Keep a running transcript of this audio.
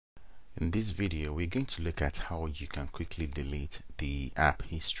In this video, we're going to look at how you can quickly delete the app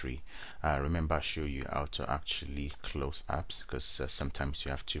history. Remember, I show you how to actually close apps because sometimes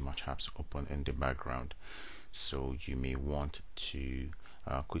you have too much apps open in the background. So you may want to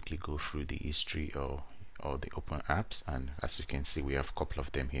quickly go through the history or the open apps, and as you can see we have a couple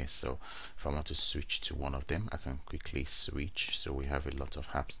of them here. So if I want to switch to one of them, I can quickly switch. So we have a lot of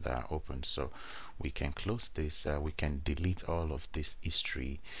apps that are open, so we can close this. We can delete all of this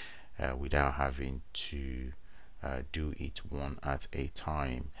history without having to do it one at a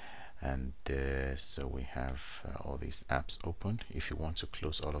time. And so we have all these apps open. If you want to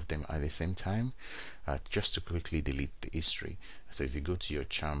close all of them at the same time, just to quickly delete the history, so if you go to your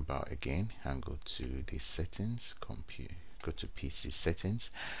charm bar again and go to the settings, go to PC settings.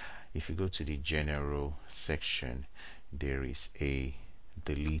 If you go to the general section, there is a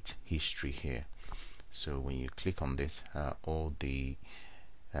delete history here. So when you click on this, all the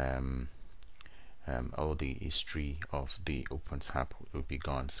history of the open app will be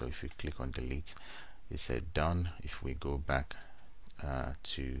gone. So if you click on delete, it said done. If we go back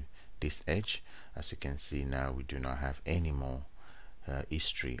to this edge, as you can see now, we do not have any more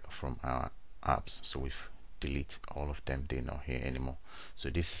history from our apps. So we've delete all of them, they're not here anymore. So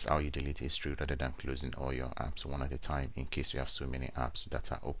this is how you delete history rather than closing all your apps one at a time, in case you have so many apps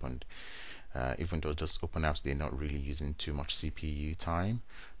that are opened. Even though just open apps, they're not really using too much CPU time,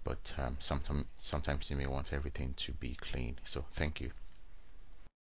 but sometimes you may want everything to be clean. So thank you.